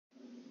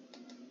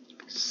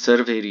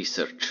Survey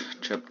Research,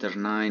 Chapter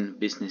 9,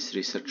 Business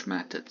Research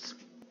Methods.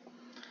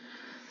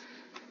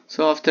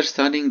 So after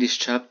studying this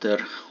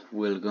chapter,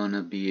 we're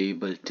gonna be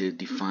able to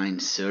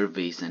define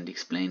surveys and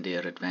explain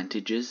their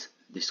advantages,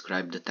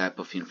 describe the type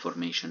of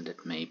information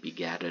that may be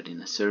gathered in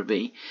a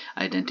survey,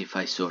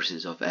 identify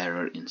sources of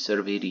error in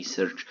survey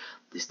research,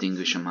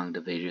 distinguish among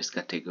the various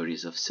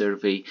categories of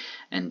survey,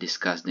 and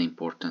discuss the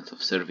importance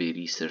of survey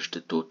research to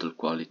total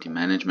quality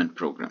management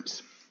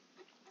programs.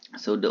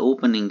 So the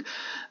opening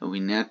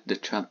vignette, the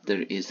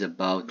chapter is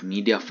about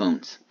media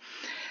phones.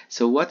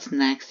 So what's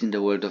next in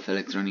the world of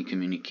electronic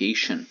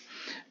communication?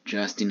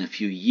 Just in a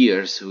few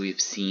years, we've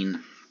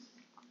seen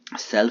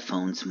cell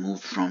phones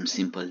move from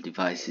simple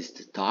devices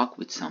to talk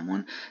with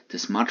someone to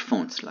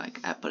smartphones like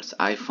Apple's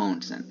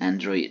iPhones and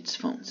Android's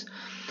phones,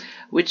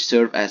 which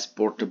serve as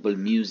portable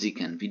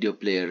music and video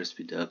players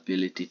with the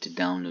ability to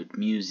download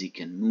music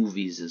and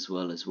movies as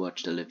well as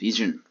watch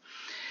television.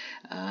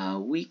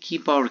 We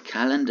keep our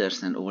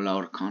calendars and all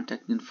our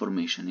contact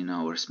information in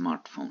our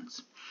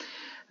smartphones.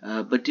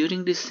 But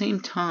during the same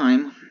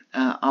time,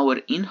 our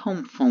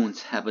in-home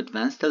phones have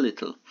advanced a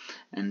little,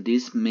 and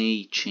this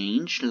may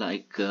change,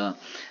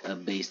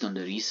 based on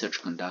the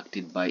research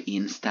conducted by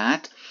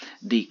Instat.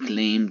 They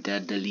claim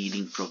that the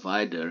leading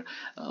provider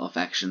of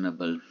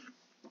actionable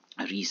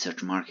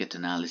research, market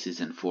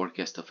analysis, and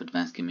forecast of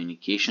advanced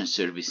communication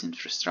service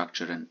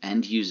infrastructure and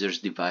end users,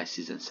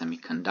 devices, and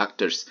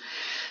semiconductors.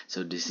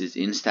 So this is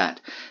Instat.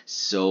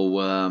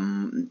 So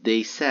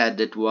they said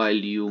that while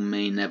you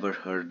may never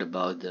heard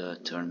about the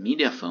term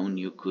media phone,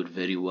 you could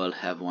very well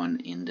have one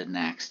in the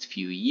next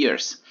few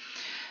years.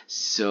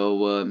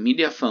 So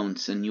media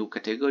phones, a new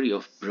category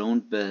of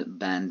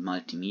broadband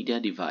multimedia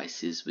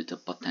devices with a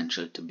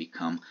potential to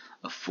become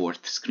a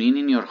fourth screen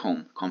in your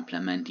home,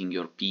 complementing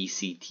your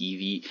PC,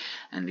 TV,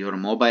 and your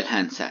mobile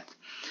handset.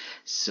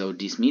 So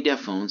these media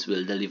phones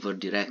will deliver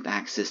direct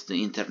access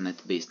to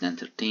internet-based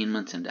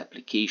entertainment and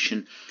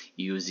application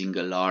using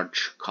a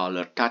large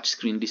color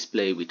touchscreen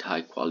display with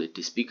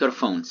high-quality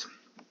speakerphones.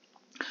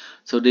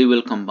 So they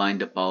will combine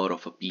the power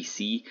of a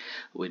PC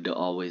with the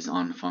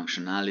always-on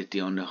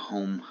functionality on the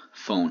home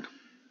phone.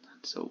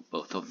 So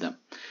both of them.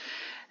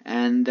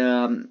 And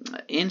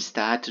in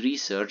Stat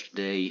research,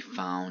 they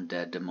found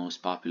that the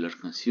most popular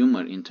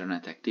consumer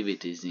internet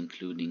activities,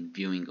 including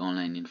viewing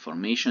online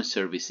information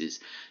services,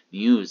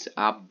 news,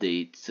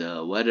 updates,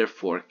 weather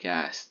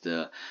forecast,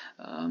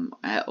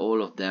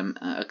 all of them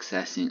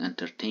accessing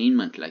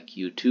entertainment like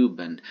YouTube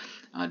and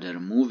other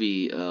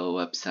movie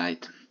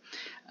websites.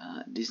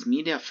 These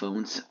media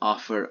phones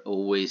offer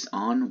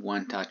always-on,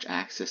 one-touch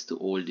access to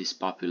all this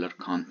popular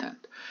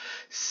content.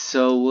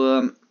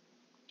 So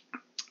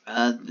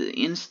the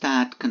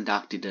Instat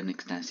conducted an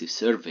extensive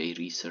survey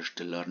research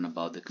to learn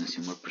about the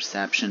consumer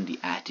perception, the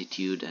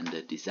attitude, and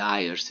the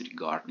desires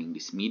regarding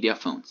these media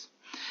phones.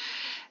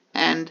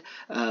 And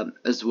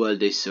as well,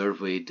 they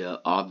surveyed the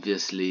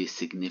obviously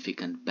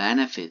significant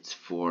benefits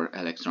for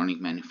electronic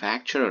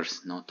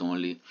manufacturers. Not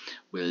only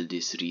will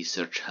this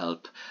research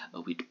help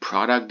with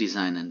product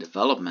design and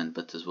development,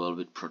 but as well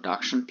with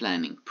production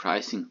planning,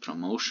 pricing,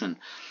 promotion,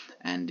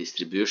 and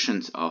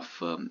distributions of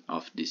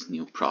this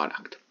new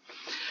product.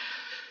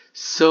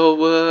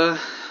 So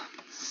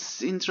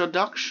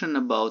introduction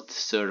about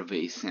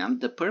surveys. And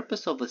the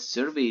purpose of a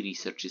survey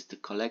research is to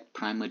collect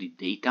primary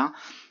data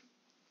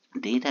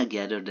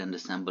gathered and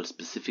assembled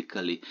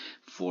specifically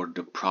for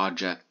the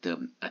project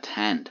at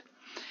hand.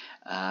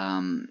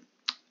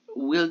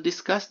 We'll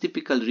discuss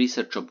typical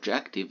research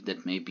objectives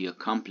that may be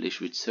accomplished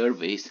with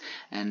surveys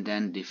and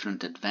then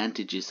different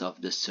advantages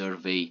of the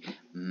survey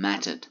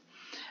method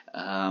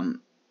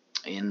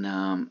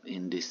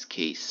in this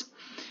case.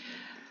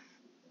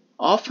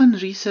 Often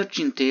research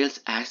entails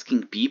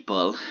asking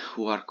people,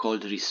 who are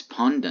called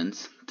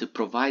respondents, to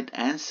provide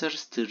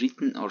answers to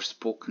written or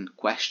spoken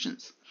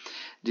questions.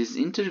 These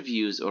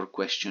interviews or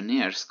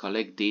questionnaires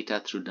collect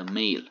data through the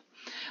mail,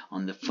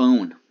 on the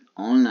phone,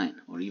 online,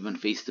 or even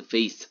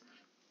face-to-face.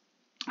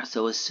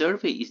 So a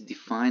survey is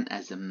defined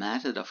as a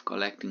method of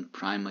collecting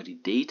primary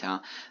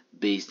data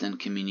based on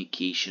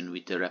communication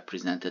with a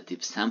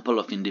representative sample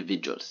of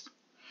individuals.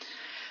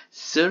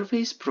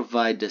 Surveys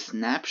provide a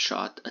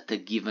snapshot at a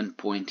given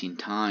point in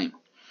time.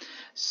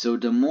 So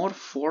the more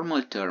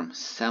formal term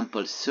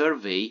sample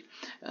survey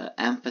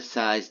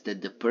emphasizes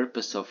that the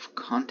purpose of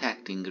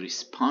contacting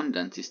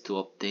respondents is to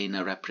obtain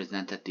a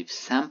representative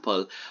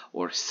sample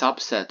or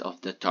subset of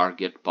the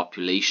target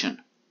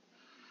population.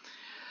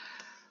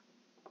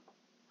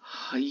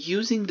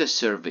 Using the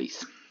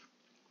surveys.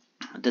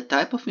 The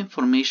type of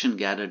information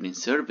gathered in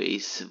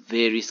surveys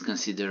varies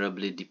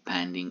considerably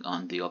depending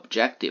on the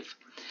objective.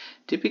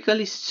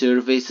 Typically,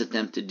 surveys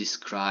attempt to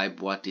describe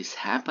what is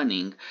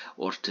happening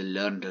or to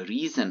learn the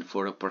reason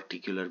for a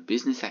particular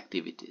business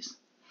activities.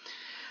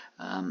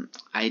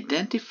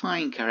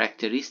 Identifying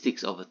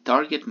characteristics of a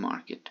target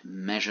market,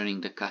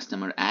 measuring the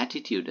customer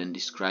attitude, and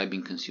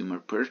describing consumer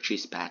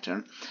purchase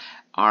pattern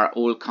are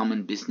all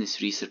common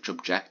business research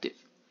objectives.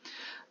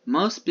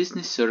 Most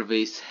business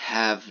surveys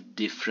have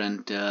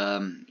different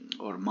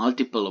or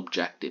multiple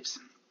objectives.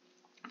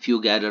 if you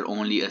gather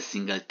only a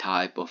single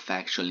type of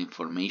factual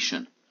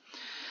information.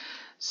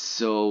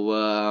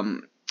 So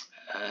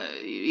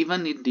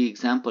even in the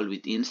example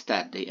with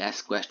Instat, they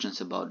ask questions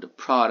about the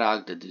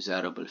product, the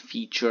desirable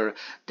feature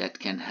that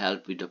can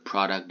help with the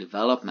product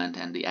development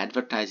and the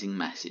advertising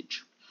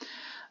message.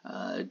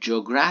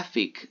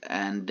 Geographic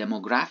and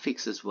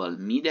demographics as well,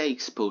 media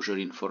exposure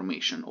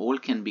information, all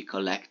can be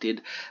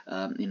collected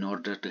in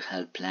order to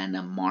help plan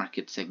a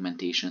market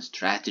segmentation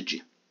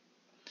strategy.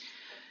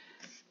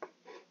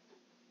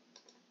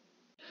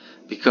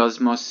 Because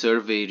most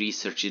survey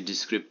research is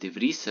descriptive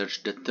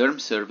research, the term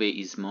survey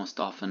is most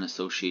often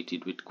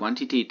associated with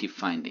quantitative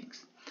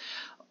findings.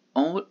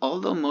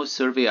 Although most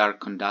surveys are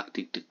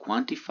conducted to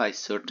quantify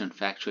certain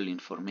factual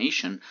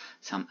information,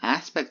 some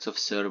aspects of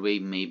survey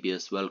may be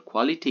as well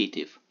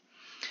qualitative.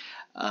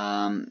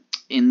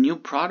 In new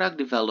product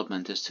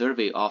development, a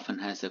survey often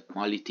has a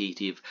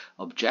qualitative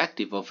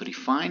objective of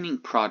refining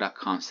product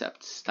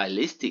concepts.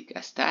 Stylistic,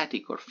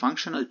 aesthetic, or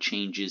functional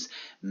changes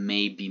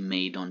may be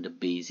made on the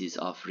basis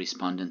of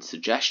respondent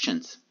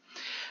suggestions.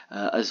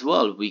 As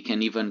well, we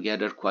can even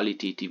gather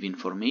qualitative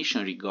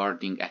information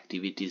regarding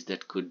activities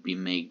that could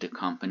make the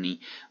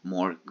company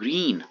more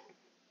green.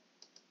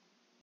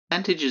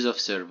 Advantages of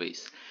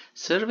surveys.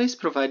 Surveys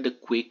provide a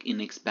quick,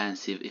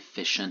 inexpensive,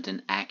 efficient,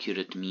 and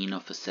accurate means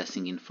of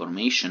assessing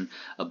information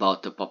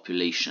about the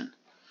population.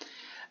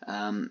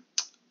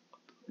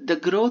 The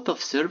growth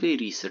of survey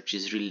research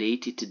is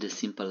related to the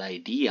simple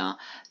idea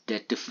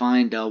that to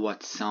find out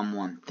what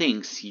someone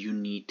thinks, you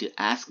need to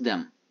ask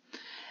them.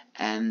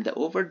 And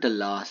over the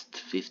last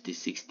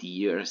 50-60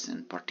 years,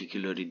 and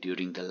particularly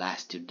during the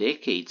last 2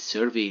 decades,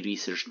 survey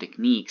research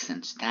techniques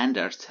and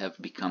standards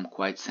have become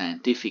quite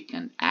scientific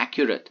and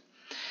accurate.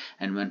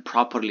 And when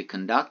properly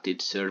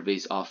conducted,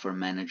 surveys offer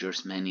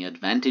managers many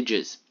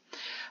advantages.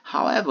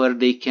 However,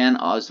 they can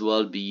as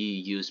well be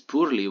used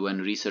poorly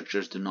when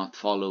researchers do not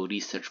follow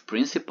research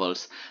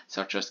principles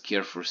such as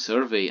careful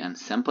survey and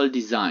sample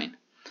design.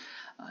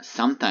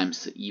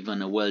 Sometimes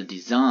even a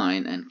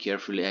well-designed and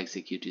carefully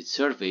executed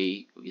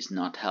survey is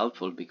not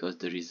helpful because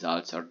the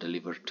results are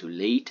delivered too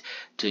late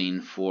to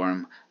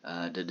inform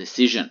the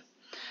decision.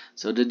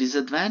 So the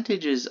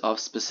disadvantages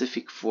of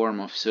specific form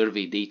of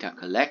survey data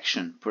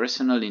collection,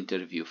 personal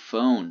interview,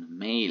 phone,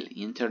 mail,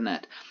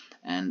 internet,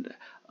 and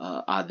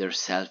other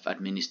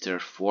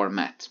self-administered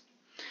formats.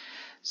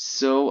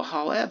 So,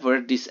 however,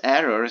 these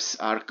errors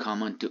are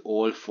common to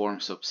all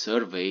forms of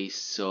surveys,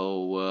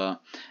 so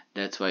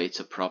that's why it's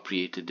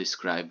appropriate to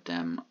describe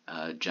them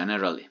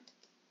generally.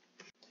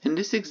 In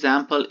this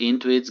example,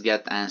 Intuit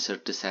gets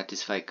answers to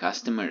satisfy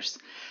customers.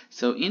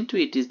 So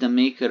Intuit is the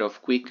maker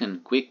of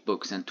Quicken,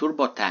 QuickBooks, and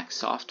TurboTax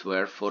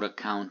software for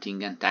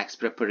accounting and tax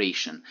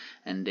preparation,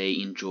 and they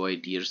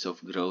enjoyed years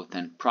of growth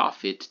and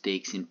profit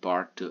thanks in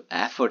part to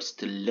efforts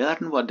to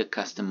learn what the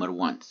customer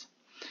wants.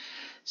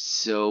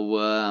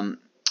 So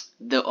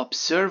the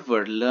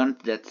observer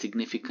learned that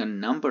significant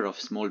number of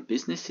small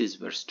businesses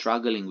were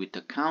struggling with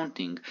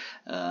accounting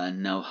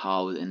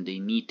know-how, and they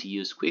need to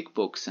use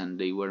QuickBooks, and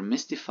they were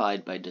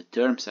mystified by the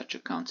terms such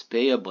accounts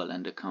payable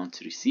and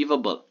accounts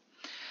receivable.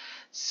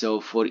 So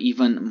for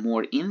even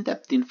more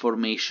in-depth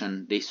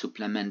information, they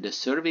supplement the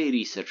survey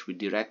research with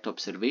direct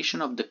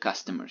observation of the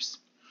customers.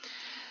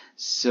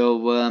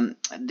 So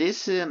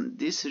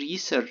this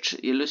research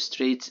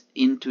illustrates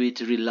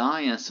Intuit's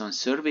reliance on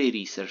survey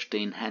research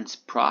to enhance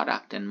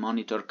product and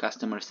monitor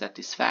customer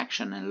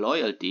satisfaction and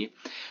loyalty,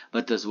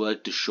 but as well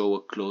to show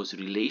a close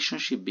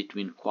relationship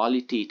between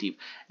qualitative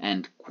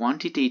and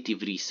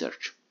quantitative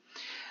research.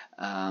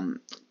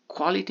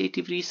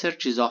 Qualitative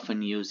research is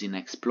often used in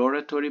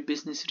exploratory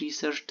business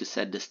research to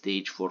set the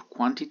stage for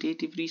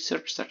quantitative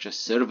research such as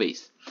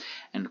surveys,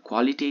 and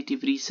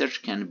qualitative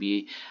research can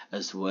be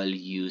as well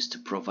used to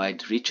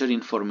provide richer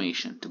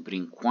information to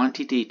bring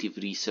quantitative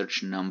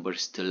research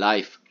numbers to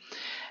life.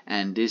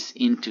 And this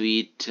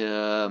Intuit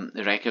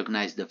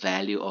recognized the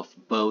value of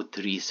both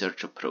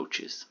research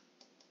approaches.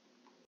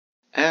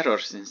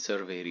 Errors in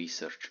survey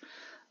research.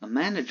 A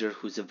manager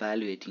who is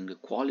evaluating the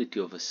quality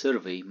of a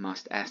survey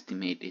must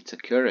estimate its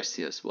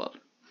accuracy as well.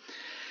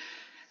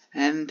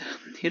 And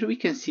here we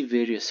can see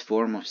various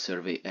forms of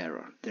survey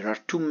error. There are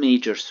two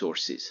major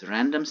sources: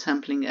 random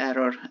sampling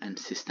error and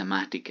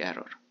systematic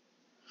error.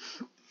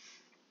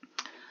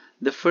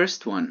 The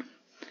first one,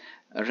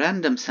 a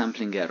random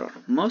sampling error.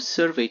 Most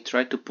surveys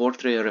try to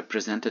portray a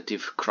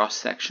representative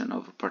cross-section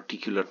of a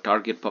particular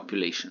target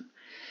population.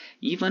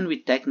 Even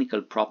with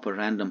technical proper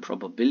random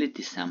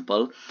probability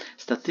sample,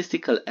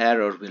 statistical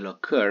error will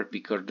occur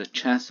because the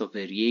chance of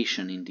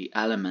variation in the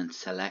elements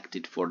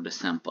selected for the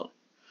sample.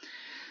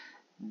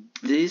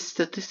 These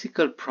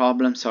statistical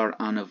problems are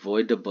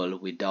unavoidable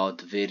without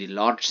very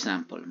large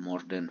sample,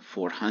 more than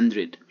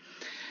 400.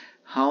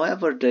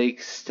 However, the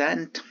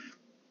extent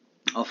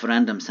of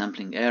random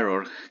sampling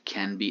error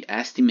can be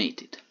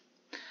estimated.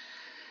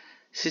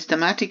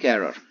 Systematic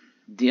error.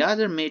 The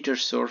other major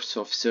source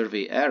of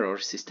survey error,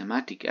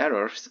 systematic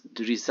errors,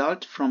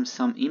 result from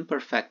some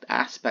imperfect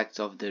aspects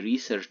of the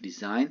research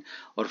design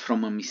or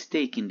from a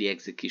mistake in the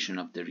execution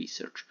of the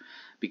research.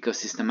 Because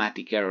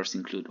systematic errors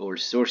include all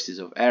sources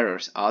of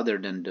errors other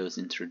than those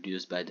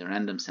introduced by the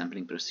random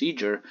sampling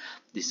procedure,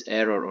 this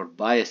error or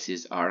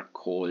biases are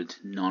called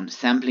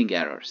non-sampling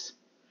errors.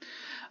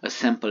 A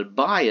sample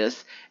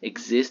bias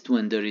exists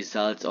when the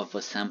results of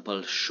a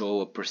sample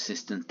show a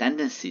persistent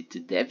tendency to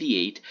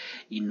deviate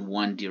in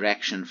one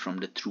direction from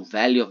the true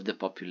value of the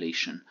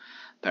population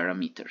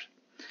parameter.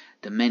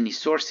 The many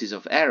sources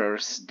of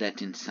errors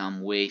that in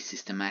some way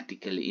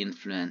systematically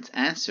influence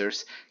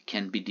answers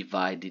can be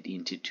divided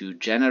into two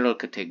general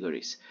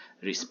categories: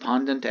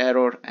 respondent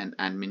error and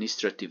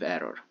administrative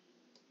error.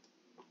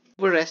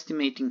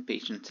 Overestimating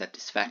patient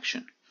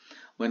satisfaction.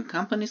 When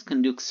companies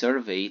conduct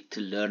surveys to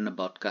learn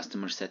about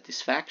customer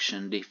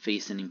satisfaction, they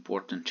face an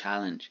important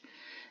challenge.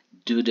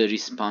 Do the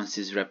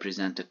responses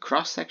represent a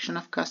cross-section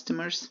of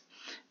customers?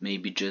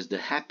 Maybe just the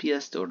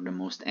happiest or the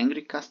most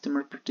angry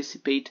customer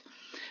participate?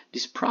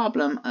 This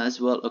problem as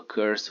well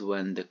occurs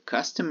when the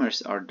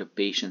customers are the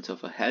patients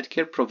of a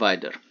healthcare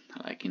provider,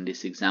 like in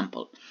this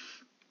example.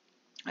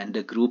 And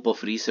a group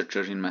of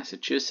researchers in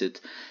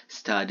Massachusetts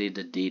studied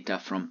the data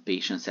from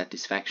patient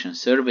satisfaction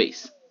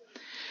surveys.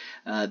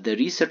 The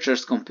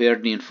researchers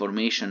compared the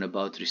information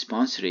about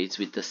response rates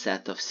with a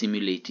set of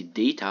simulated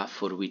data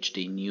for which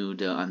they knew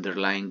the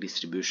underlying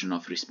distribution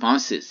of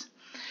responses.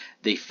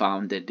 They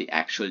found that the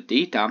actual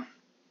data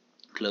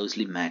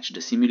closely matched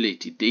the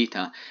simulated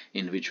data,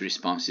 in which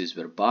responses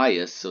were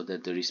biased so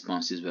that the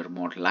responses were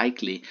more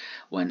likely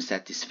when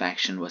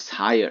satisfaction was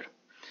higher.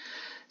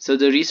 So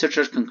the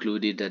researchers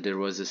concluded that there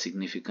was a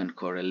significant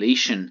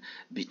correlation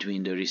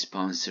between the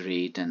response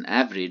rate and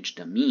average,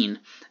 the mean,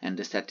 and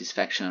the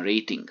satisfaction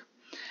rating.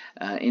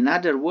 In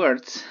other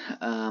words,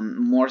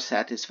 more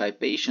satisfied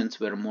patients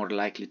were more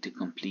likely to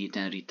complete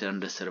and return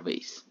the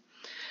surveys.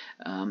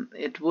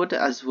 It would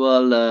as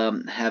well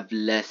have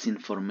less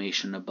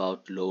information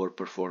about lower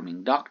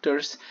performing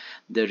doctors.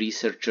 The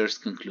researchers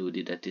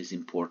concluded that it is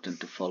important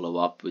to follow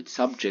up with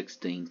subjects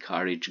to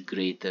encourage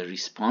greater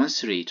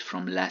response rate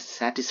from less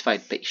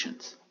satisfied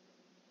patients.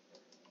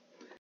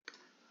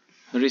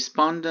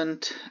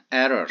 Respondent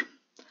error.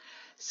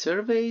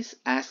 Surveys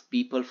ask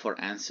people for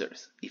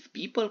answers. If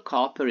people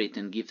cooperate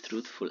and give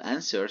truthful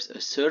answers, a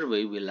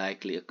survey will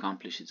likely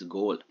accomplish its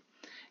goal.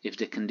 If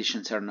the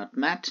conditions are not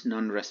met,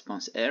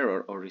 non-response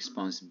error or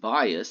response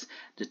bias,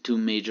 the two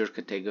major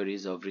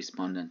categories of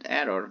respondent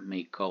error,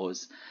 may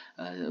cause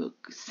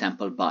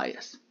sample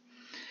bias.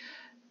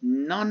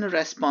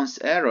 Non-response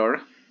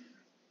error.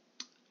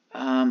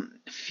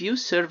 Few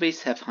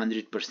surveys have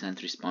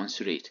 100%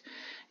 response rate.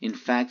 In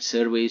fact,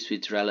 surveys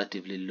with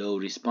relatively low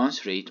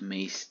response rate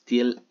may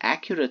still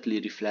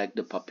accurately reflect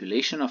the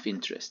population of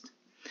interest.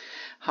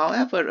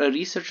 However, a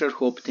researcher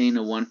who obtained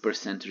a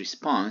 1%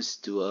 response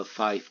to a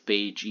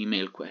 5-page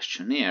email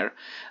questionnaire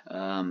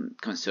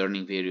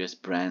concerning various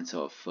brands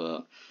of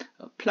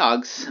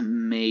plugs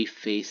may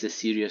face a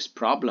serious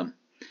problem.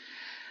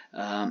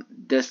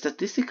 The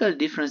statistical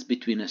difference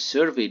between a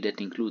survey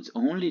that includes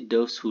only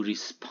those who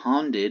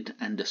responded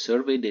and the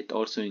survey that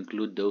also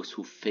includes those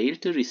who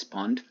failed to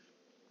respond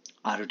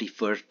are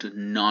referred to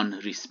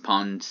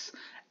non-response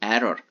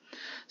error.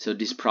 So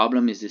this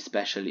problem is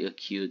especially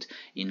acute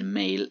in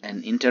mail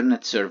and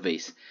internet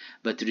surveys,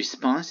 but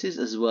responses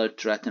as well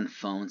threaten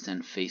phones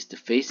and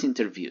face-to-face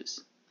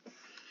interviews.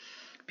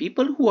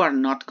 People who are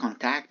not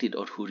contacted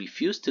or who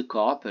refuse to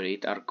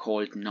cooperate are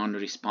called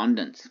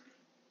non-respondents.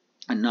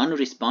 A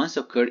non-response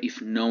occurs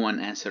if no one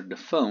answered the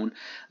phone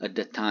at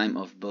the time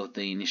of both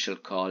the initial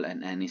call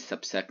and any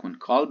subsequent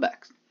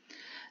callbacks.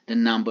 The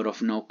number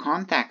of no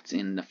contacts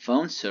in the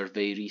phone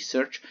survey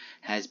research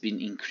has been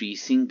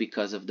increasing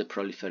because of the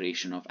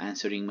proliferation of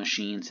answering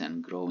machines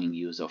and growing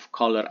use of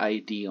caller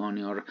ID on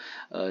your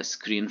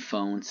screen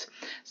phones.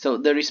 So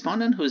the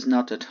respondent who is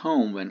not at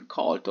home when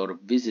called or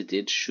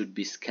visited should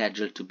be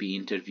scheduled to be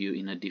interviewed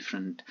in a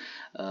different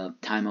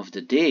time of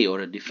the day or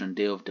a different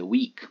day of the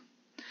week.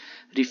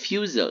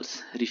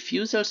 Refusals.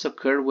 Refusals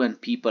occur when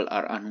people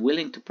are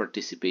unwilling to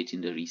participate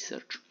in the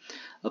research.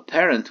 A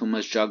parent who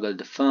must juggle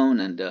the phone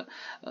and the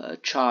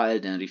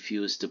child and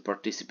refuse to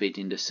participate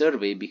in the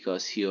survey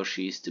because he or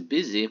she is too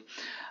busy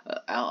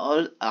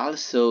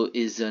also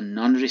is a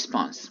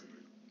non-response.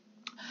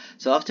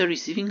 So after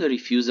receiving a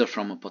refusal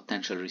from a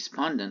potential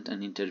respondent,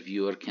 an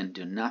interviewer can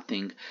do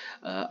nothing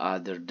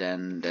other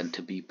than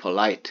to be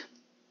polite.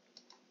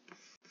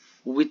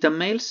 With a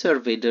mail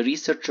survey, the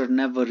researcher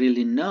never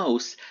really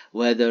knows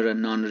whether a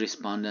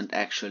non-respondent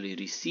actually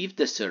received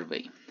the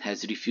survey,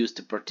 has refused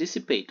to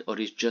participate, or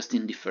is just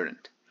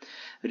indifferent.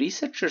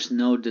 Researchers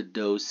know that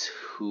those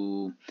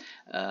who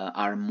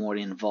are more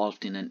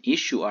involved in an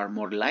issue are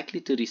more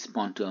likely to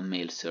respond to a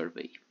mail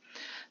survey.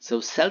 So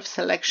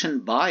self-selection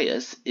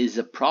bias is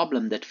a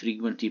problem that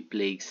frequently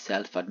plagues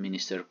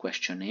self-administered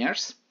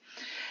questionnaires.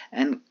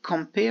 And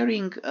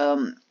comparing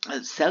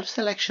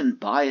self-selection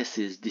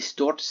biases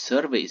distort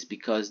surveys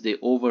because they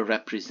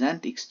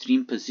overrepresent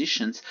extreme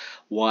positions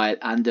while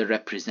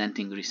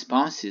underrepresenting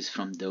responses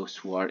from those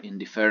who are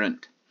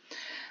indifferent.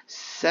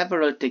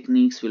 Several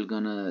techniques we're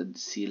gonna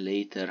see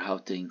later how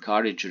to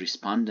encourage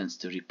respondents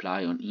to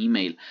reply on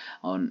email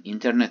on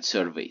internet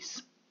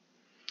surveys.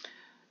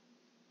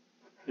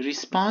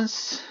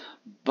 Response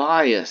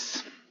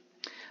bias.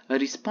 A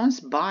response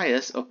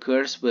bias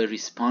occurs where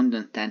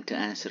respondents tend to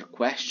answer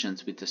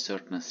questions with a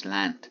certain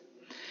slant.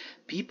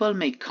 People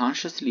may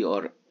consciously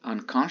or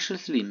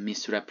unconsciously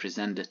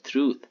misrepresent the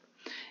truth.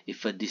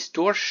 If a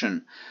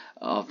distortion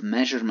of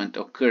measurement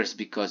occurs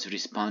because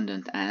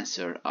respondent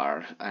answers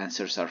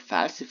are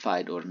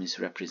falsified or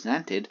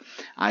misrepresented,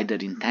 either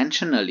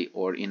intentionally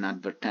or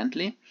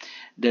inadvertently,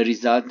 the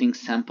resulting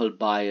sample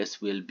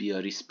bias will be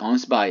a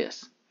response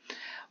bias.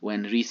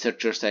 When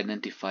researchers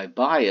identify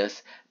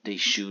bias, they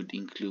should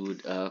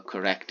include a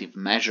corrective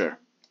measure.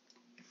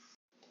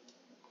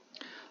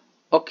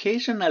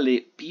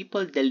 Occasionally,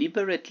 people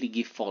deliberately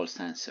give false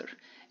answers.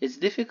 It's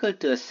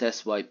difficult to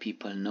assess why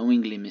people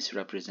knowingly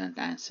misrepresent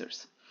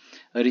answers.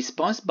 A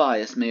response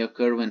bias may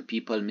occur when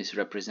people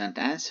misrepresent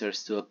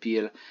answers to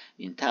appear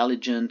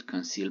intelligent,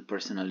 conceal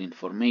personal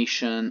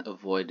information,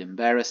 avoid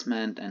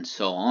embarrassment, and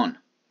so on.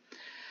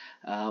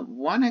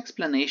 One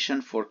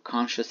explanation for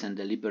conscious and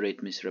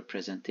deliberate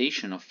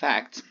misrepresentation of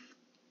facts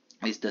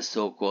is the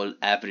so-called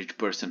average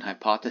person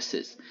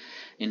hypothesis.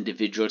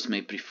 Individuals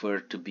may prefer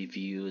to be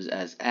viewed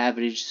as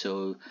average,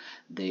 so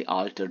they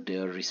alter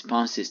their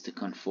responses to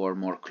conform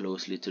more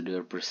closely to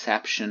their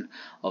perception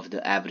of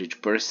the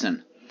average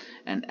person.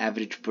 And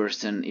average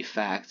person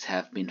effects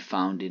have been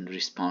found in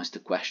response to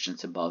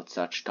questions about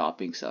such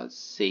topics as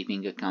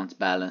saving account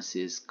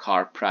balances,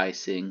 car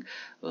pricing,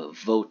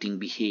 voting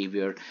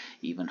behavior,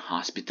 even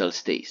hospital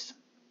stays.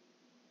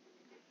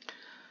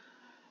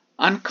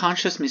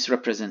 Unconscious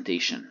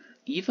misrepresentation.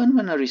 Even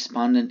when a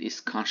respondent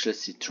is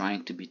consciously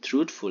trying to be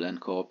truthful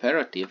and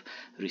cooperative,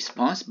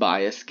 response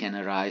bias can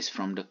arise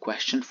from the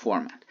question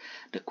format,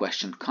 the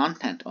question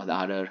content,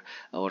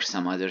 or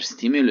some other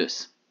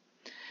stimulus.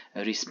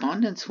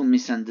 Respondents who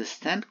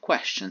misunderstand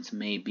questions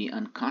may be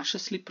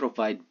unconsciously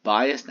provide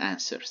biased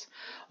answers,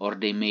 or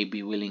they may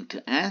be willing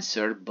to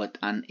answer but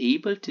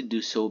unable to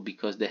do so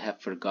because they have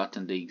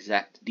forgotten the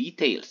exact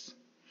details.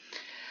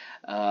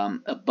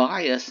 A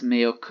bias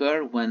may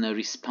occur when a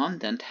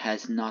respondent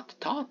has not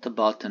thought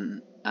about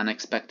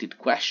unexpected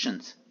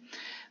questions.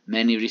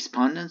 Many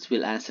respondents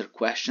will answer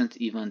questions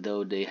even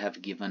though they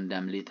have given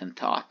them little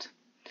thought.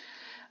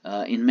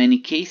 In many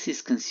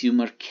cases,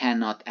 consumers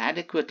cannot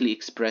adequately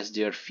express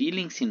their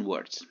feelings in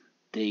words.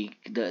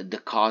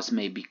 The cause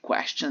may be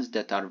questions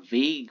that are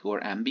vague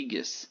or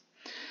ambiguous.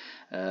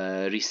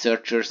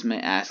 Researchers may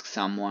ask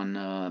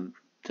someone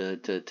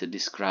to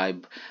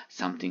describe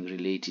something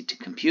related to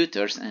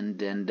computers and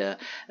then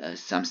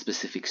some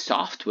specific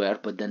software,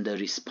 but then the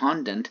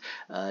respondent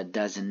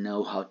doesn't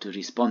know how to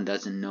respond,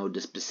 doesn't know the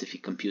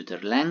specific computer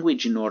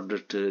language in order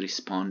to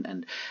respond,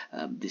 and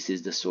this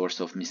is the source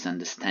of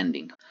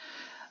misunderstanding.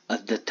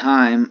 As the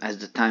time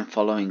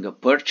following a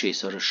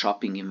purchase or a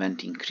shopping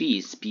event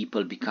increases,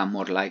 people become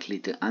more likely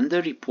to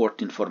underreport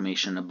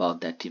information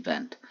about that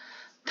event.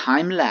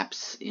 Time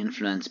lapse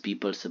influence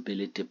people's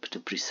ability to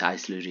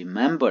precisely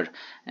remember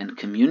and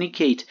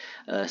communicate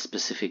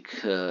specific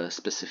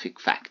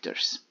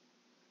factors.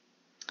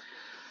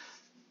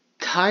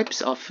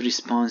 Types of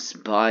response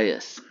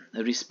bias.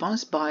 A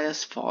response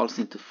bias falls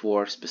into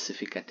 4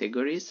 specific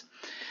categories: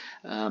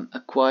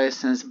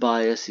 acquiescence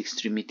bias,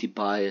 extremity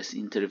bias,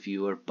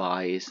 interviewer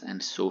bias,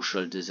 and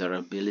social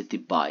desirability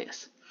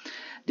bias.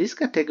 These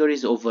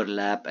categories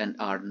overlap and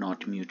are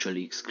not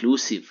mutually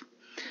exclusive.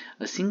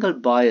 A single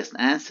biased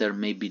answer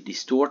may be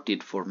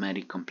distorted for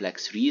many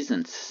complex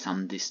reasons,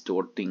 some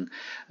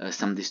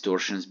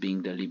distortions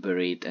being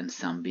deliberate and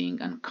some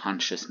being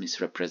unconscious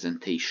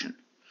misrepresentation.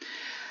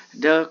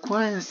 The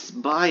acquiescence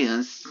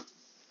bias.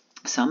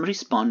 Some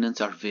respondents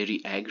are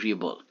very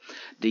agreeable.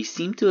 They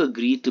seem to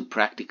agree to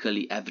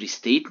practically every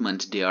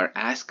statement they are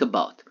asked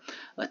about.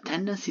 A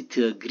tendency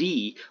to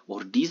agree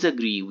or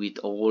disagree with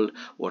all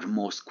or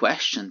most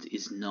questions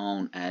is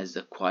known as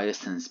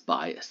acquiescence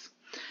bias.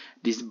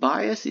 This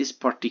bias is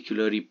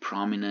particularly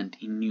prominent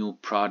in new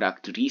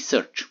product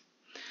research.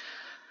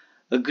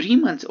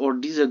 Agreements or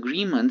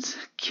disagreements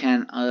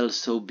can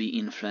also be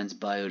influenced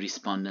by a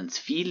respondent's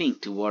feeling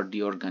toward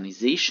the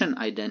organization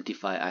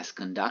identified as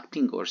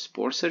conducting or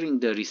sponsoring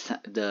the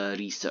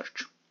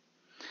research.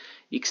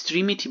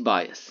 Extremity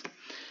bias.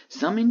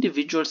 Some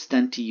individuals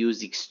tend to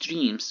use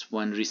extremes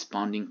when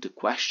responding to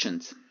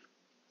questions.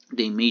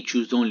 They may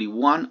choose only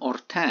 1 or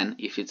 10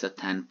 if it's a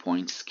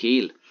 10-point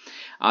scale.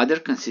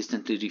 Others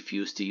consistently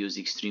refuse to use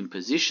extreme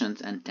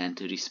positions and tend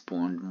to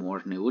respond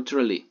more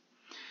neutrally.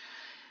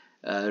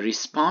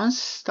 Response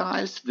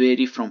styles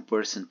vary from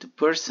person to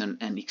person,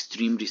 and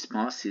extreme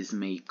responses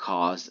may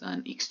cause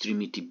an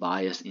extremity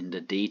bias in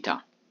the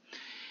data.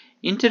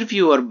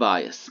 Interviewer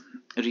bias.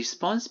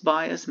 Response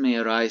bias may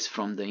arise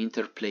from the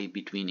interplay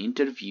between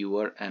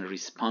interviewer and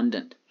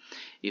respondent.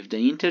 If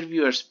the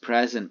interviewers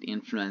present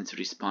influence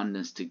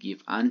respondents to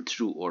give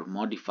untrue or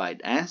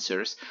modified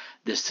answers,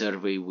 the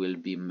survey will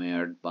be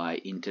marred by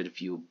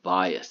interviewer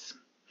bias.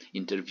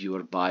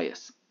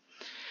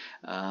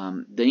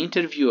 The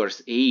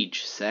interviewer's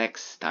age,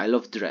 sex, style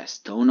of dress,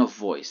 tone of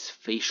voice,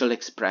 facial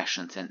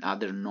expressions, and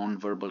other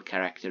nonverbal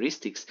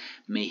characteristics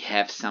may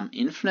have some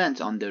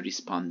influence on the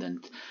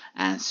respondent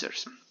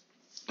answers.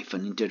 If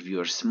an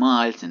interviewer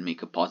smiles and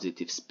makes a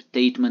positive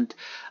statement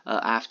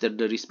after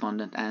the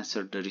respondent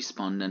answer, the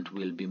respondent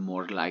will be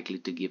more likely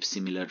to give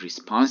similar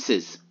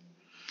responses.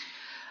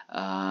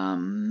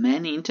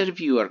 Many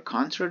interviewers,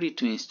 contrary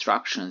to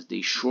instructions,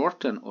 they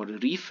shorten or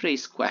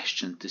rephrase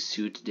questions to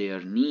suit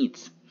their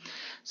needs.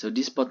 So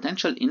this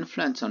potential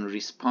influence on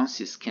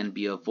responses can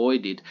be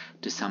avoided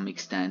to some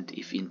extent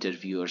if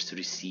interviewers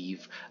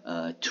receive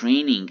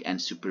training and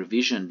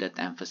supervision that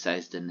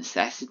emphasize the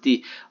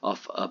necessity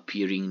of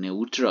appearing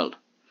neutral.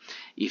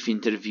 If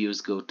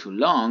interviews go too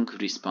long,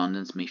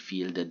 respondents may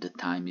feel that the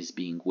time is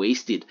being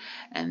wasted,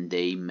 and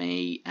they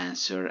may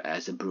answer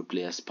as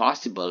abruptly as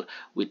possible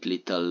with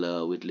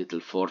little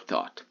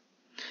forethought.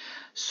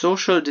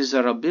 Social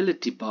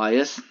desirability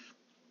bias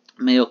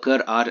may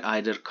occur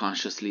either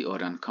consciously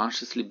or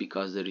unconsciously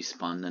because the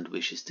respondent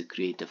wishes to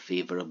create a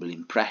favorable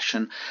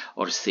impression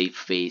or save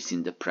face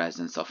in the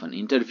presence of an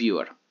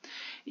interviewer.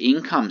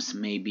 Incomes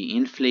may be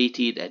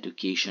inflated,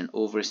 education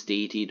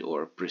overstated,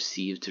 or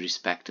perceived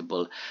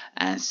respectable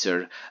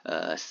answer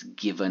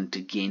given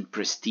to gain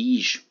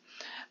prestige.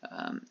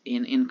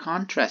 In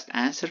contrast,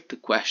 answers to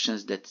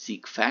questions that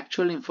seek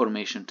factual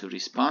information to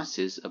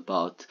responses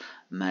about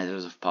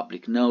matters of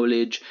public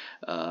knowledge,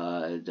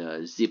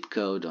 the zip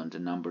code on the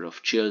number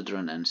of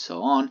children, and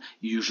so on,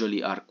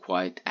 usually are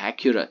quite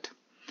accurate.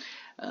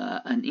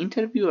 An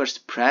interviewer's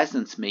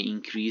presence may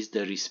increase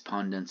the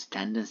respondent's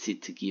tendency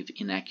to give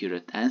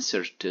inaccurate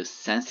answers to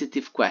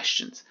sensitive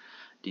questions.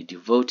 Did you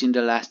vote in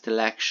the last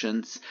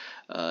elections?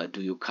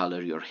 Do you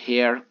color your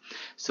hair?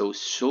 So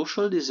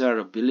social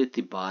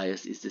desirability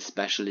bias is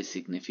especially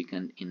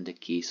significant in the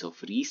case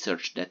of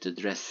research that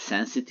address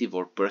sensitive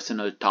or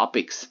personal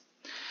topics.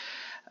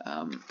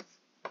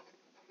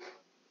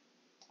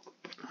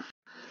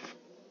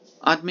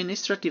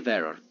 Administrative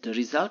error. The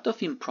result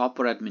of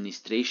improper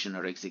administration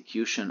or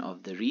execution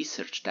of the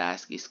research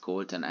task is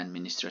called an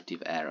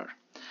administrative error.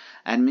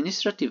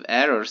 Administrative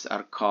errors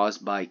are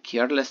caused by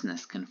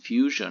carelessness,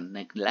 confusion,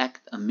 neglect,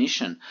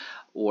 omission,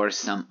 or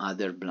some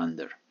other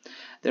blunder.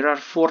 There are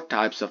 4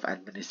 types of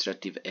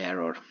administrative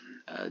error: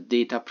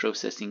 data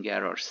processing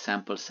error,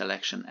 sample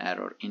selection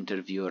error,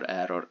 interviewer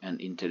error, and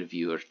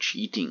interviewer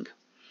cheating.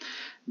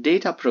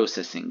 Data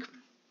processing.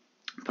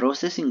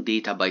 Processing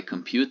data by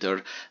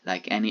computer,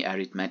 like any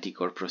arithmetic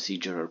or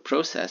procedural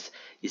process,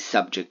 is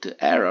subject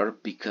to error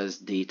because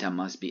data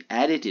must be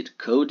edited,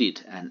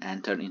 coded, and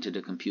entered into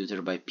the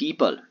computer by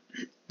people.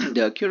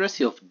 The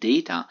accuracy of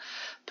data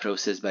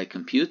processed by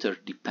computer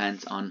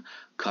depends on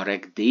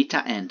correct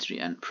data entry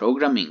and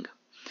programming.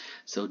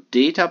 So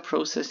data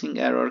processing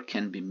error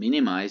can be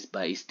minimized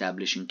by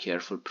establishing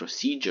careful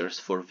procedures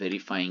for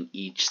verifying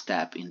each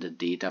step in the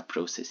data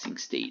processing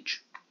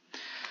stage.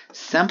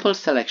 Sample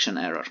selection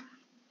error.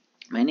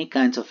 Many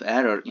kinds of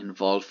error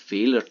involve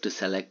failure to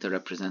select a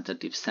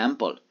representative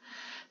sample.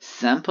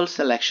 Sample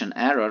selection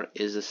error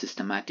is a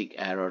systematic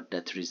error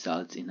that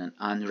results in an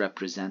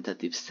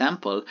unrepresentative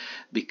sample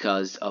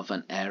because of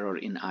an error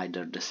in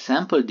either the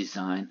sample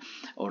design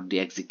or the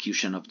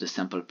execution of the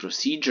sample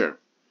procedure.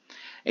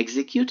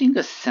 Executing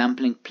a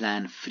sampling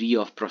plan free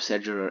of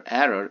procedural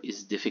error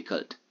is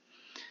difficult.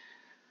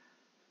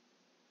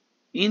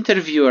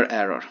 Interviewer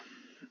error.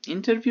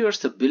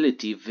 Interviewers'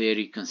 ability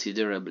vary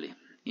considerably.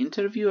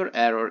 Interviewer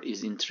error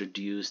is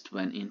introduced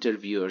when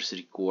interviewers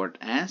record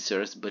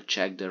answers but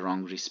check the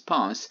wrong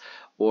response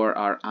or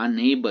are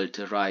unable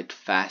to write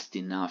fast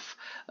enough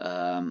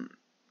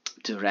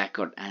to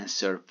record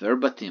answer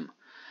verbatim.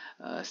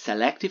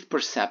 Selective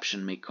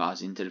perception may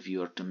cause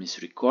interviewers to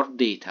misrecord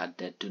data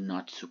that do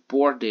not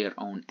support their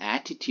own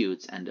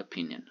attitudes and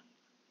opinion.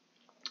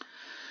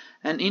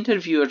 And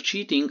interviewer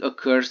cheating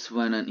occurs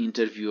when an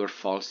interviewer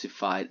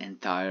falsifies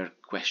entire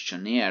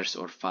questionnaires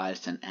or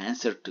files an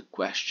answer to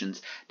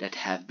questions that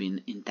have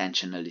been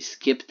intentionally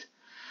skipped.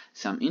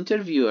 Some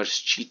interviewers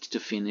cheat to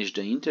finish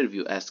the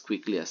interview as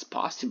quickly as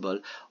possible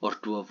or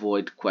to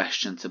avoid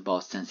questions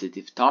about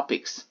sensitive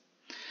topics.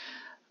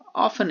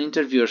 Often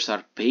interviewers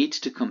are paid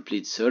to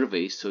complete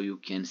surveys, so you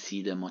can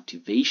see the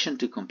motivation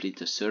to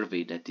complete a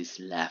survey that is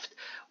left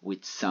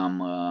with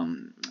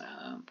some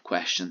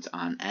questions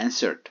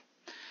unanswered.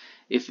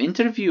 If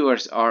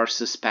interviewers are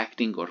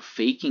suspecting or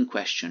faking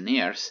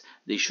questionnaires,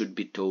 they should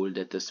be told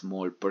that a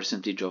small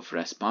percentage of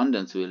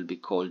respondents will be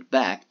called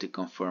back to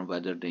confirm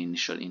whether the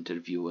initial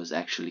interview was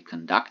actually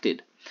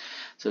conducted.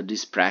 So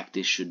this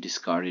practice should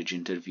discourage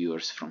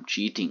interviewers from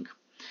cheating.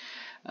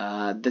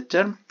 The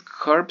term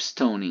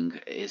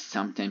curbstoning is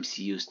sometimes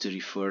used to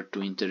refer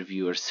to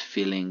interviewers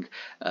filling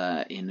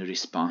in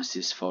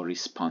responses for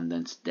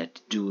respondents that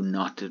do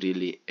not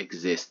really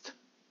exist.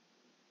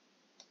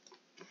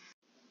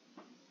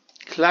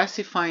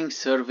 Classifying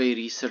survey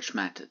research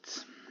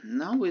methods.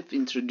 Now we've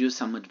introduced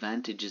some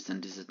advantages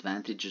and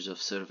disadvantages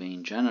of survey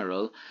in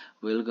general.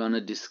 We're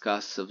gonna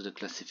discuss of the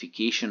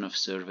classification of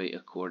survey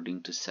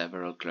according to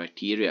several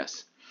criteria.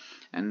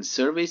 And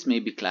surveys may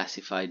be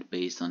classified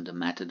based on the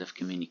method of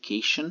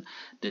communication,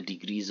 the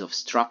degrees of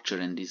structure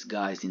and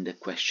disguise in the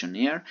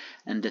questionnaire,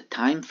 and the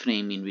time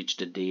frame in which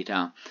the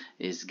data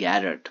is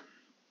gathered.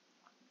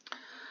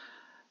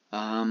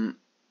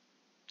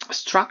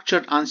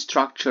 Structured,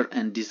 unstructured,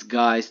 and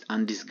disguised,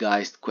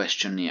 undisguised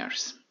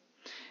questionnaires.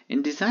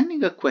 In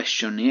designing a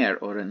questionnaire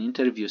or an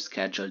interview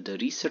schedule, the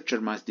researcher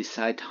must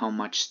decide how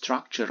much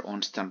structure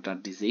or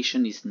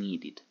standardization is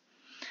needed.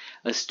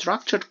 A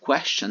structured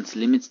question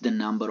limits the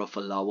number of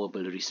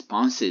allowable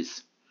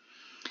responses.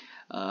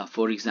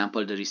 For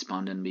example, the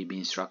respondent may be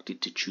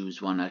instructed to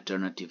choose one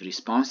alternative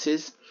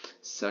responses,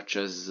 such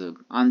as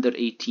under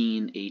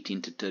 18,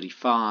 18 to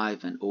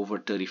 35, and over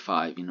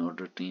 35 in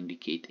order to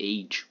indicate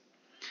age.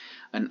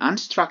 An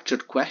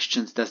unstructured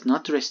question does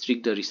not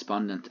restrict the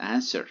respondent's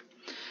answer.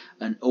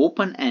 An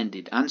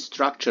open-ended,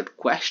 unstructured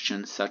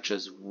question, such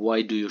as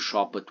 "Why do you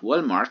shop at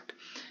Walmart?"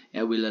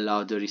 will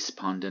allow the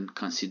respondent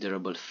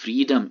considerable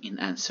freedom in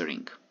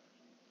answering.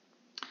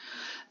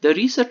 The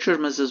researcher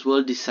must as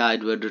well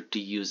decide whether to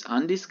use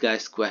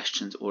undisguised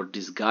questions or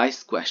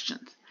disguised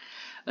questions.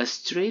 A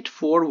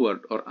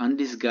straightforward or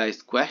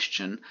undisguised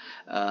question,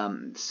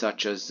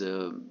 such as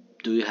 "Do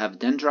you have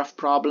dandruff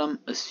problem?"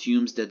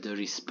 assumes that the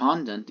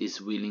respondent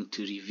is willing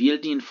to reveal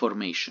the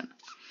information.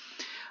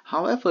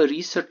 However,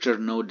 researchers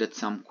note that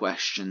some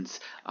questions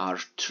are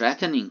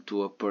threatening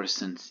to a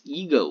person's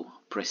ego,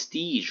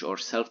 prestige, or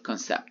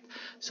self-concept,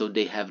 so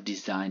they have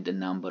designed a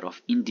number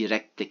of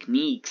indirect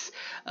techniques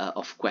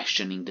of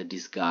questioning the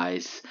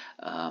disguise,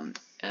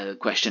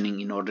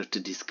 questioning in order to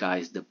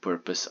disguise the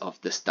purpose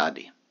of the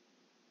study.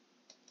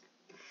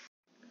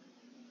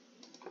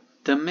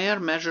 The Mayer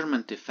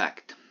measurement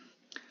effect.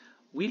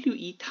 Will you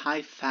eat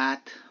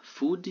high-fat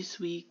food this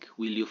week?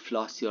 Will you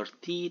floss your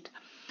teeth?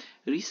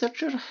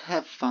 Researchers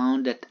have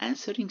found that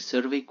answering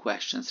survey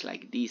questions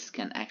like these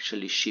can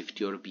actually shift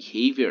your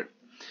behavior.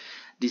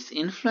 This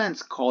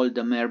influence, called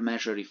the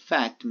Mayer-Measure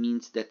effect,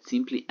 means that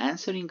simply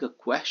answering a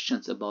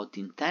question about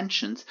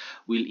intentions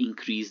will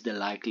increase the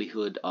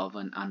likelihood of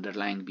an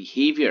underlying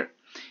behavior,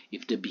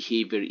 if the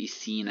behavior is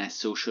seen as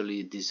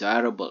socially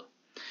desirable.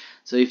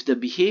 So if the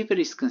behavior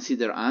is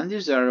considered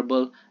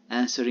undesirable,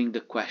 answering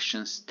the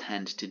questions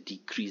tend to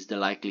decrease the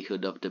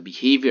likelihood of the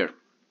behavior.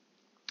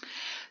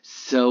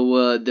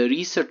 So the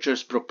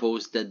researchers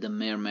proposed that the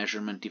Mayer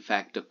measurement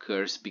effect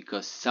occurs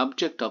because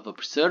subjects of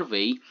a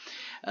survey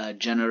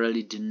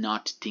generally do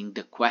not think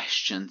the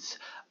questions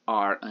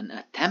are an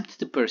attempt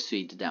to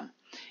persuade them.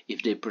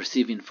 If they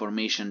perceive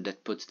information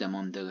that puts them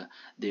on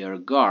their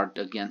guard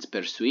against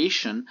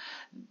persuasion,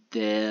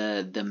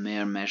 the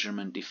Mayer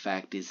measurement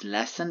effect is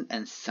lessened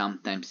and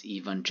sometimes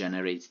even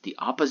generates the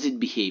opposite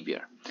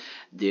behavior.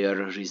 Their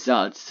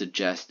results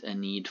suggest a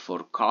need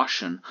for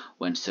caution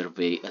when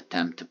surveys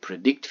attempt to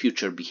predict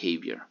future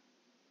behavior.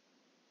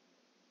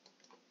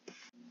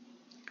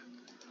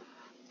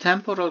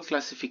 Temporal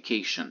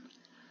classification.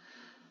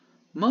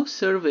 Most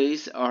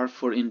surveys are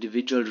for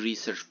individual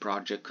research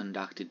projects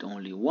conducted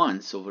only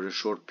once over a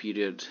short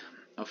period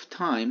of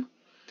time.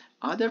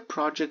 Other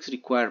projects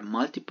require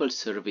multiple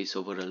surveys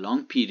over a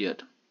long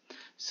period.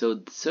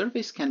 So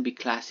surveys can be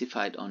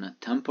classified on a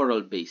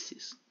temporal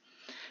basis.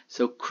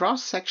 So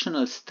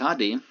cross-sectional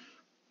study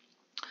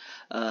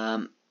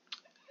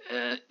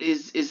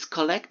is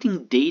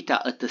collecting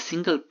data at a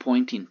single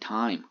point in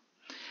time.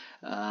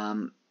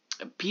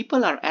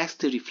 People are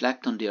asked to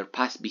reflect on their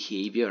past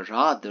behavior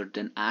rather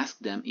than ask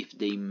them if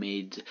they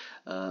made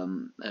a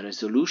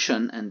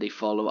resolution and they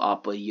follow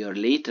up a year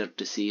later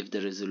to see if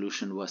the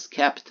resolution was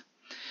kept.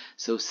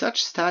 So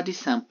such studies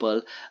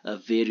sample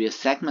various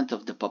segments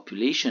of the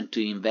population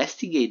to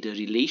investigate the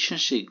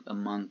relationship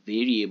among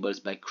variables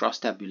by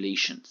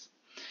cross-tabulations.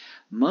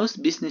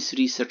 Most business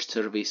research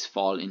surveys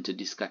fall into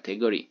this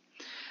category.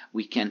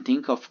 We can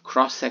think of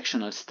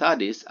cross-sectional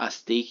studies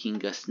as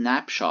taking a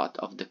snapshot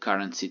of the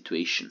current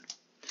situation.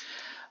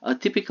 A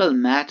typical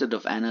method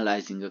of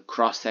analyzing a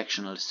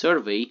cross-sectional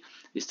survey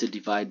is to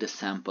divide the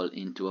sample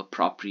into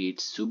appropriate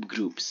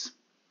subgroups.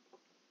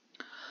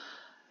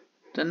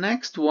 The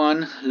next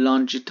one,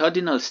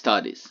 longitudinal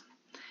studies.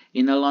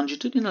 In a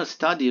longitudinal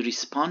study,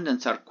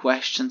 respondents are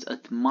questioned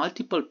at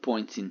multiple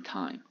points in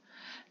time.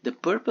 The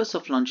purpose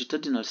of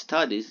longitudinal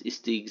studies is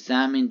to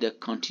examine the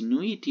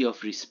continuity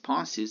of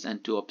responses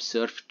and to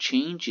observe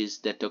changes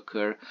that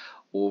occur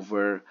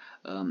over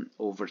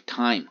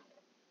time.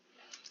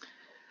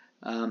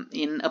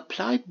 In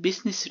applied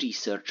business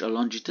research, a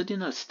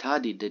longitudinal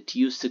study that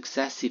uses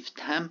successive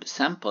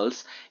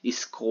samples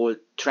is called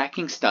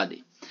tracking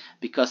study,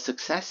 because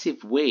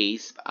successive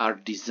waves are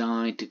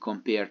designed to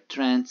compare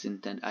trends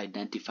and then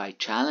identify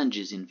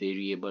challenges in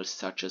variables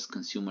such as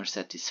consumer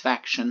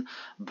satisfaction,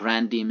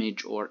 brand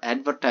image, or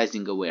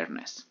advertising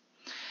awareness.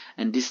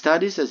 And these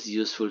studies are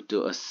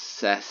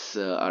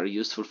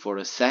useful for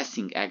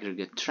assessing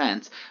aggregate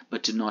trends,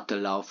 but do not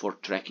allow for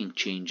tracking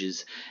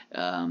changes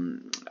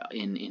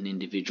in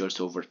individuals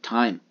over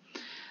time.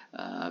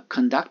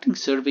 Conducting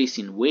surveys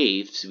in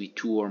waves with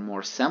two or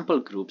more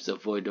sample groups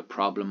avoid the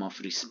problem of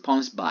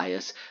response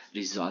bias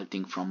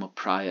resulting from a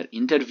prior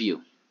interview.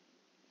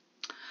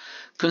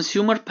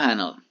 Consumer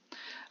panel.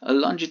 A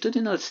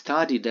longitudinal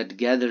study that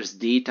gathers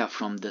data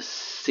from the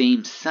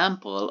same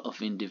sample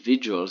of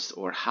individuals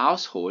or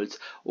households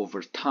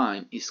over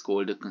time is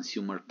called a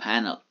consumer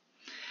panel.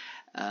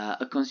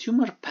 A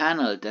consumer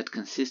panel that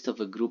consists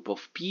of a group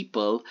of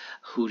people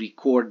who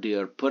record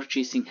their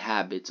purchasing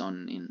habits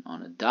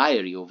on a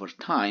diary over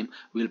time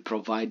will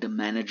provide the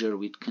manager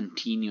with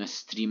continuous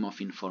stream of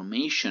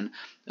information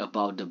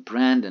about the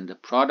brand and the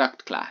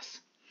product class.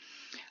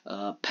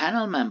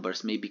 Panel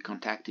members may be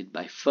contacted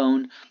by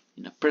phone,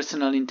 in a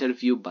personal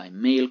interview, by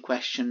mail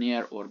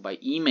questionnaire, or by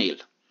email.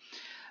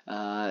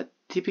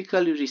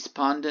 Typically,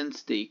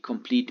 respondents they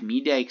complete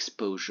media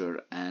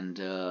exposure and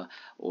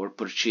or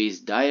purchase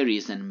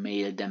diaries and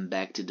mail them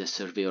back to the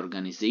survey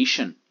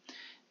organization.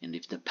 And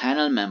if the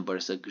panel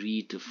members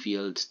agree to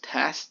field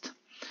test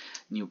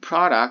new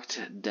product,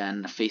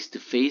 then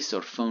face-to-face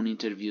or phone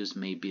interviews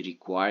may be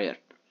required.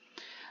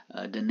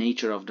 The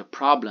nature of the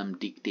problem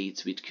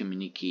dictates which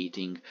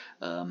communicating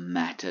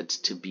method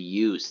to be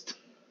used.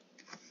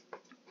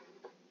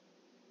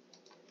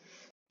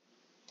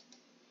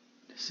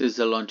 This is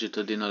a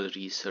longitudinal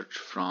research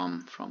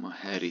from a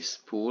Harris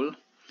pool.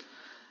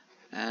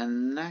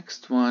 And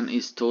next one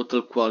is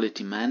total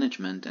quality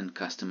management and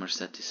customer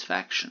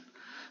satisfaction.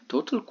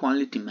 Total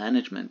quality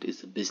management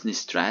is a business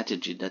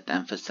strategy that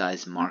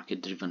emphasizes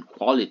market-driven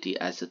quality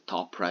as a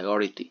top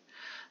priority.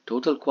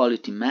 Total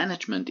quality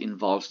management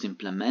involves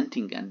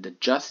implementing and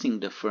adjusting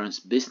the firm's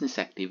business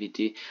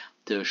activity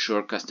to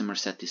assure customer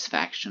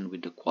satisfaction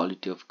with the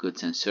quality of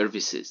goods and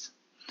services.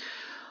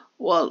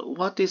 Well,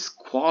 what is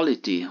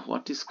quality?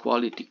 What is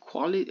quality?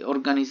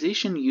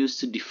 Organization used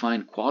to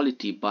define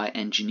quality by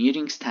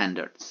engineering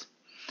standards.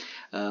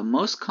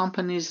 Most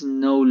companies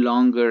no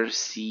longer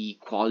see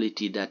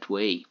quality that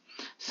way.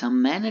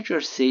 Some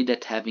managers say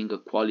that having a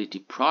quality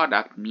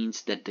product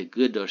means that the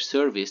good or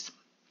service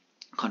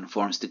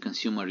conforms to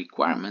consumer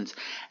requirements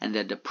and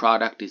that the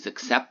product is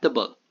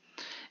acceptable.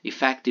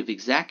 Effective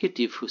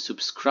executives who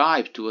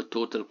subscribe to a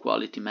total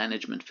quality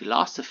management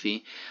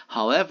philosophy,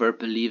 however,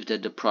 believe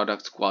that the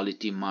product's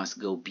quality must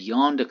go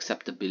beyond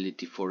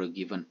acceptability for a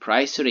given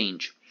price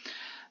range.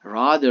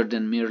 Rather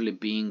than merely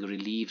being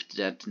relieved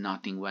that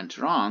nothing went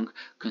wrong,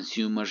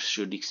 consumers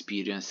should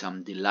experience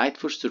some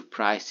delightful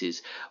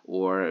surprises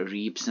or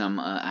reap some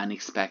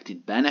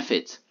unexpected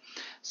benefits.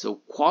 So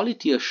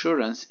quality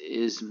assurance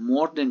is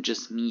more than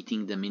just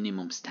meeting the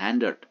minimum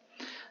standard.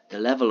 The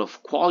level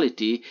of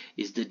quality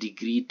is the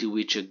degree to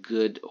which a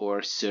good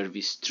or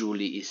service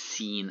truly is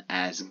seen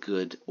as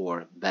good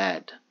or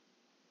bad.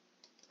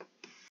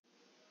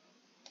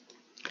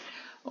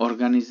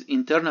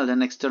 Internal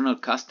and external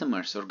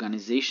customers.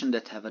 Organizations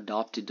that have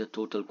adopted the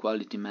total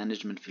quality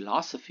management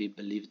philosophy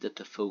believe that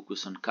the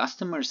focus on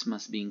customers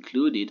must be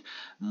included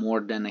more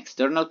than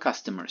external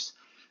customers.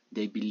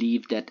 They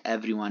believe that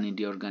everyone in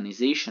the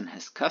organization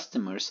has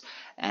customers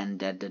and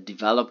that the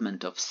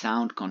development of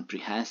sound,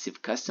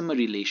 comprehensive customer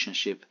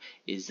relationship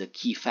is a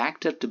key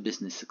factor to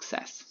business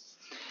success.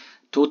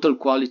 Total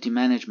quality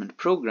management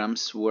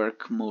programs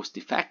work most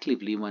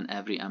effectively when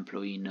every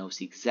employee knows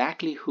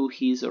exactly who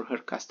his or her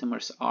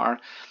customers are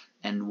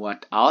and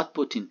what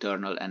output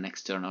internal and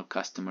external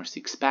customers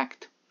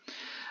expect.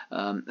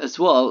 As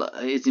well,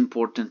 it's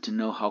important to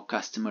know how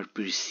customer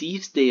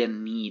perceives their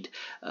need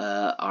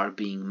are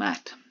being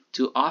met.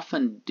 Too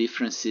often,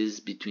 differences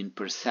between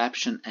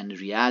perception and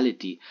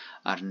reality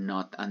are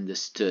not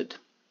understood.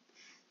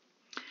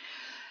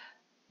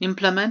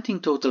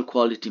 Implementing total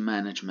quality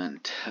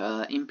management.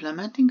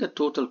 Implementing a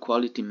total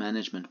quality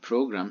management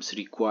program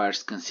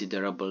requires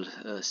considerable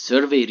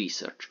survey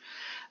research.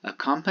 A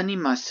company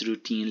must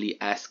routinely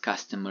ask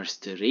customers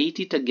to rate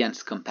it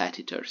against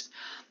competitors,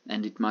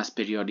 and it must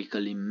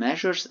periodically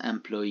measure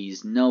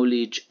employees'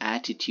 knowledge,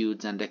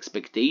 attitudes, and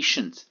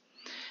expectations.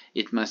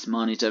 It must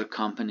monitor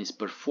companies'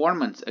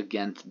 performance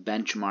against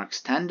benchmark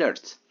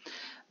standards,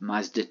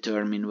 must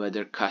determine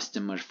whether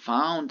customers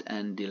found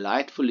and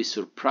delightfully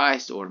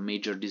surprised or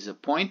major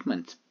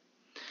disappointment.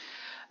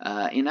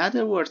 In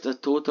other words, a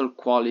total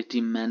quality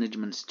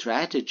management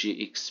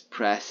strategy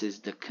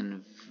expresses the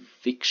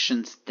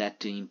convictions that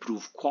to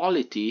improve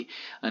quality,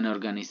 an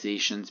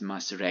organization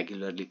must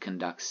regularly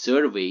conduct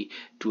survey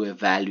to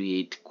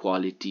evaluate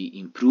quality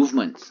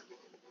improvements.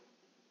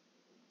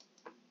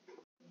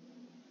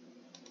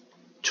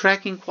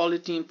 Tracking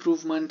quality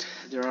improvement,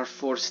 there are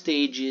 4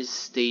 stages.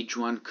 Stage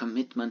 1,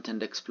 commitment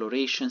and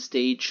exploration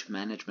stage.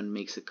 Management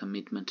makes a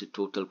commitment to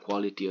total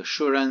quality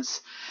assurance.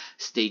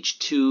 Stage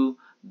 2,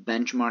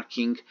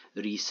 benchmarking.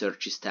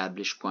 Research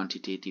establish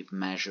quantitative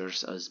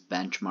measures as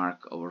benchmark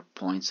or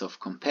points of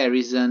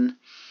comparison.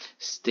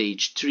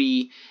 Stage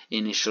 3,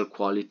 initial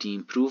quality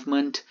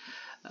improvement.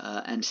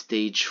 And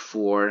stage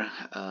 4,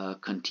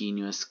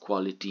 continuous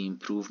quality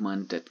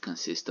improvement that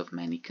consists of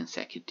many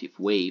consecutive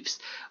waves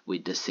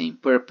with the same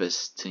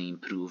purpose to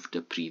improve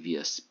the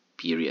previous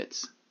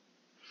periods.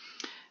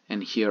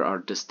 And here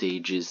are the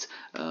stages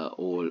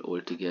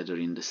all together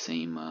in the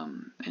same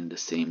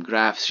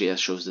graph. Here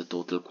shows the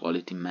total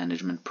quality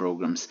management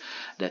programs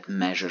that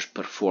measures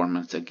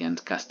performance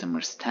against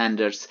customer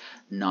standards,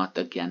 not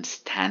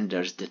against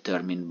standards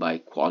determined by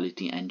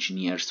quality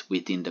engineers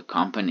within the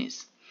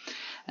companies.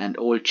 And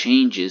all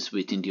changes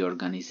within the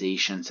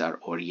organizations are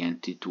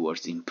oriented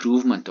towards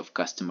improvement of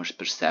customers'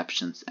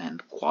 perceptions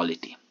and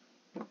quality.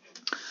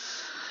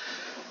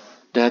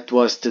 That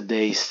was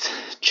today's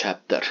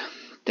chapter.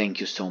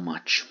 Thank you so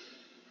much.